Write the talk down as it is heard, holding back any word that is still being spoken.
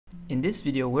In this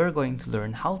video, we're going to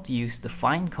learn how to use the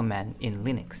find command in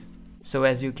Linux. So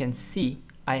as you can see,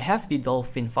 I have the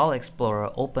Dolphin File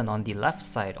Explorer open on the left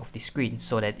side of the screen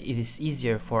so that it is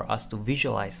easier for us to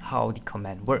visualize how the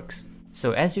command works.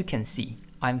 So as you can see,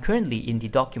 I'm currently in the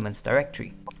Documents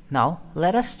directory. Now,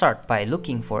 let us start by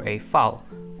looking for a file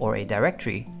or a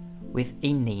directory with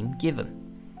a name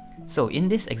given. So in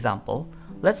this example,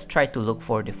 let's try to look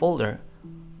for the folder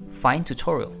find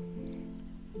tutorial.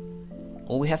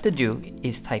 All we have to do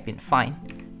is type in find,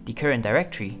 the current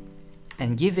directory,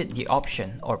 and give it the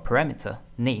option or parameter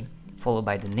name followed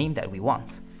by the name that we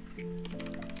want.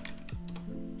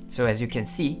 So as you can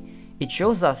see, it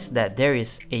shows us that there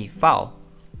is a file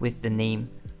with the name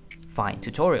find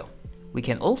tutorial. We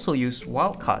can also use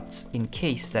wildcards in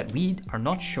case that we are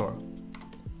not sure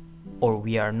or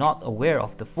we are not aware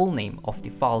of the full name of the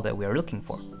file that we are looking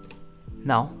for.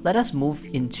 Now let us move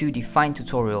into the find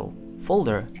tutorial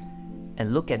folder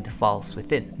and look at the files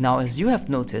within. Now as you have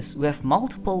noticed, we have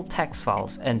multiple text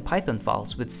files and Python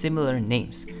files with similar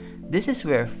names. This is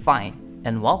where find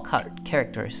and wildcard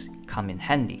characters come in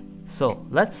handy. So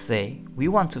let's say we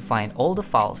want to find all the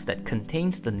files that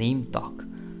contains the name doc.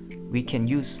 We can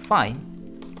use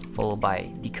find followed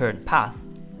by the current path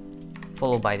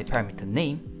followed by the parameter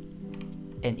name,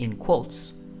 and in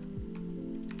quotes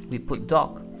we put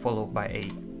doc followed by a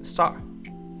star.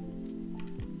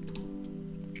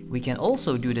 We can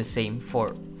also do the same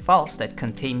for files that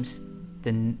contains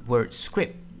the word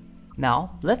script.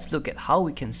 Now let's look at how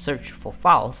we can search for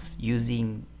files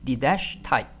using the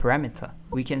 -type parameter.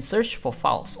 We can search for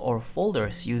files or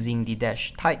folders using the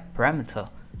 -type parameter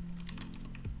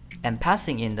and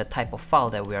passing in the type of file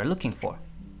that we are looking for.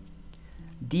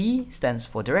 D stands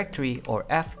for directory or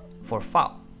F for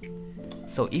file.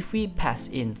 So if we pass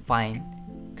in find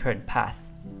current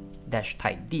path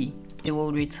 -type D, it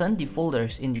will return the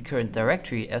folders in the current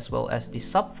directory as well as the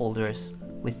subfolders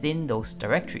within those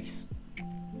directories.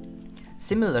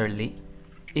 Similarly,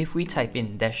 if we type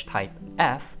in -type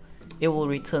F, it will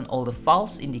return all the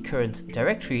files in the current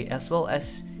directory as well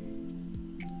as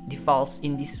the files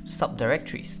in these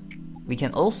subdirectories. We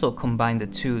can also combine the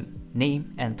two name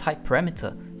and type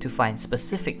parameter to find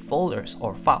specific folders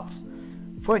or files.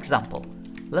 For example,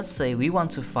 let's say we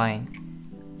want to find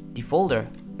the folder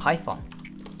Python.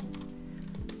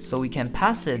 So we can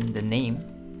pass in the name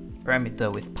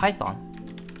parameter with Python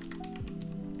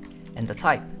and the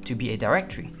type to be a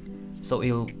directory. So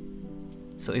it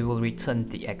will return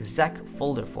the exec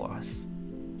folder for us.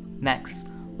 Next,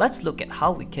 let's look at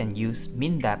how we can use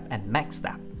mindepth and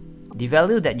maxdepth. The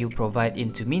value that you provide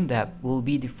into mindepth will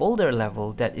be the folder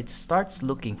level that it starts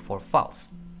looking for files.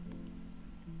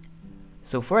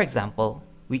 So for example,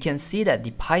 we can see that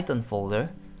the Python folder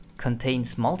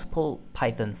contains multiple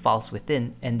Python files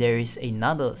within, and there is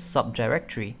another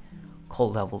subdirectory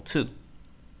called level 2.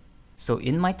 So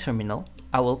in my terminal,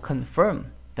 I will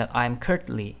confirm that I am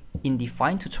currently in the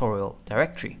find tutorial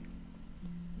directory.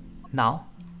 Now,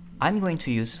 I'm going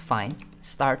to use find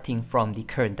starting from the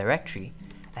current directory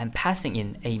and passing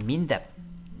in a mindepth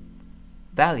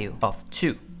value of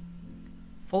 2,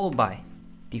 followed by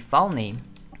the file name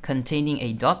containing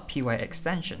a .py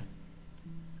extension.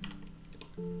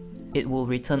 It will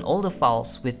return all the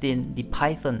files within the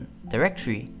Python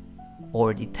directory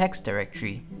or the text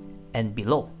directory and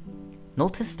below.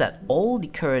 Notice that all the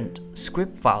current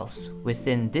script files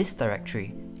within this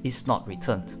directory is not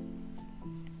returned.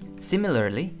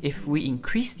 Similarly, if we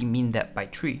increase the mindepth by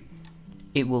 3,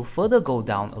 it will further go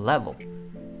down a level.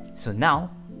 So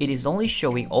now it is only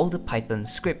showing all the Python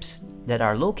scripts that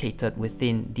are located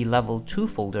within the level 2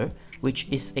 folder, which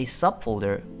is a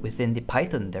subfolder within the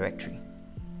Python directory.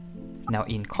 Now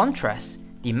in contrast,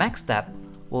 the maxdepth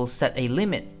will set a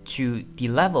limit to the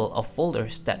level of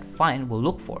folders that find will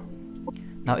look for.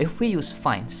 Now if we use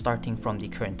find starting from the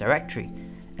current directory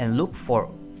and look for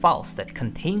files that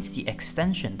contains the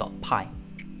extension .py,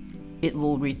 it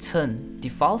will return the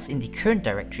files in the current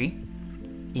directory,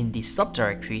 in the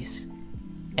subdirectories,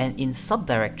 and in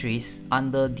subdirectories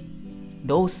under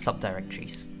those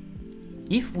subdirectories.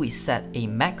 If we set a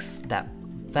maxdepth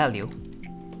value,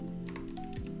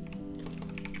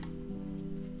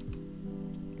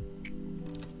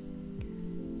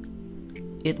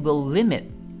 it will limit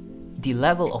the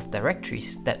level of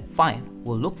directories that find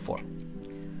will look for.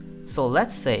 So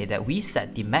let's say that we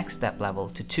set the maxdepth level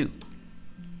to 2.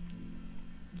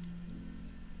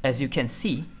 As you can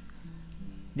see,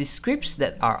 the scripts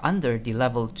that are under the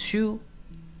level 2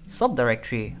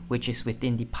 subdirectory, which is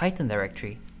within the Python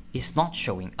directory, is not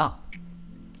showing up.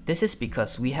 This is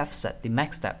because we have set the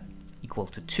maxdepth equal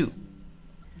to 2.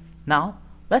 Now,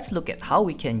 let's look at how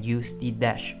we can use the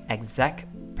 -exec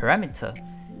parameter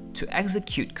to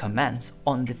execute commands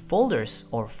on the folders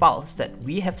or files that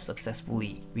we have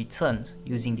successfully returned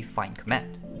using the find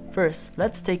command. First,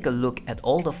 let's take a look at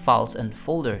all the files and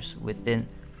folders within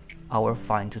our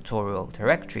find tutorial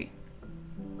directory.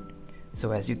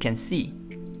 So as you can see,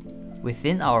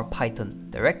 within our Python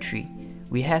directory,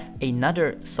 we have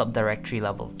another subdirectory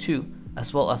level 2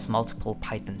 as well as multiple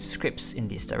Python scripts in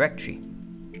this directory.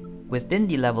 Within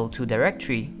the level 2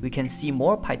 directory, we can see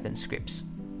more Python scripts.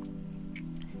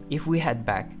 If we head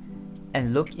back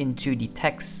and look into the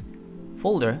text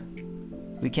folder,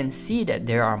 we can see that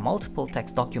there are multiple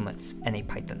text documents and a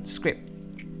Python script.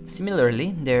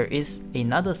 Similarly, there is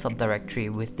another subdirectory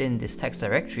within this text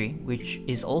directory which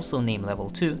is also named level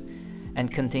 2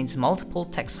 and contains multiple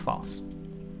text files.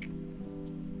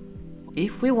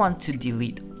 If we want to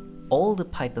delete all the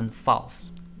Python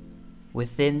files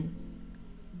within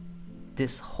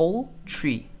this whole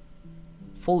tree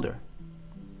folder,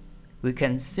 we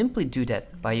can simply do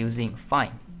that by using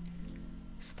find,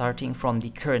 starting from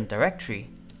the current directory,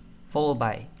 followed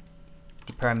by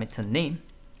the parameter name,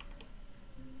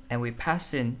 and we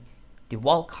pass in the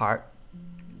wildcard.py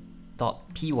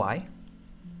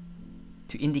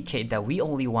to indicate that we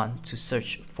only want to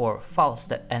search for files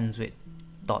that ends with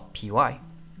 .py,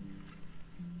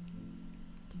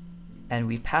 and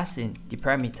we pass in the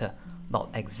parameter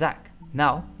 .exec.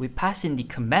 Now we pass in the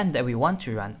command that we want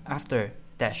to run after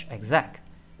 -exec,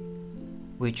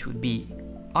 which would be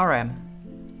rm-f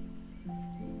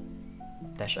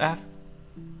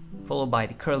followed by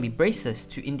the curly braces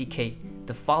to indicate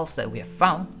the files that we have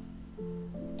found,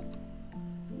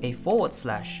 a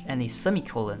 / and a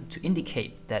semicolon to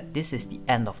indicate that this is the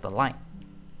end of the line.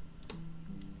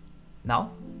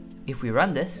 Now, if we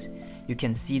run this, you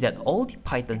can see that all the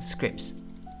Python scripts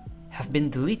have been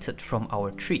deleted from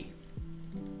our tree.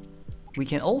 We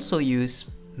can also use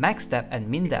maxdepth and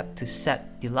mindepth to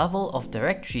set the level of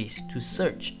directories to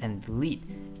search and delete.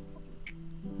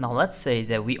 Now let's say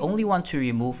that we only want to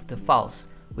remove the files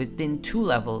within 2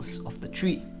 levels of the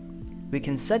tree. We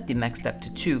can set the maxdepth to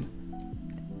 2,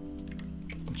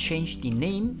 change the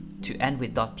name to end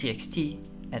with .txt,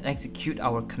 and execute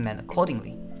our command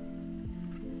accordingly.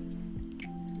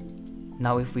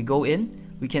 Now if we go in,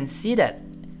 we can see that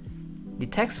the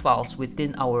text files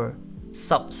within our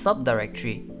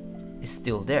subdirectory is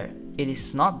still there. It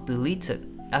is not deleted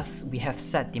as we have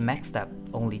set the maxdepth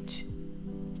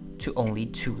to only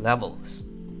 2 levels.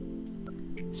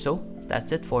 So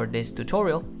that's it for this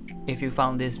tutorial. If you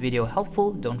found this video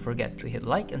helpful, don't forget to hit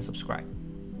like and subscribe.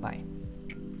 Bye.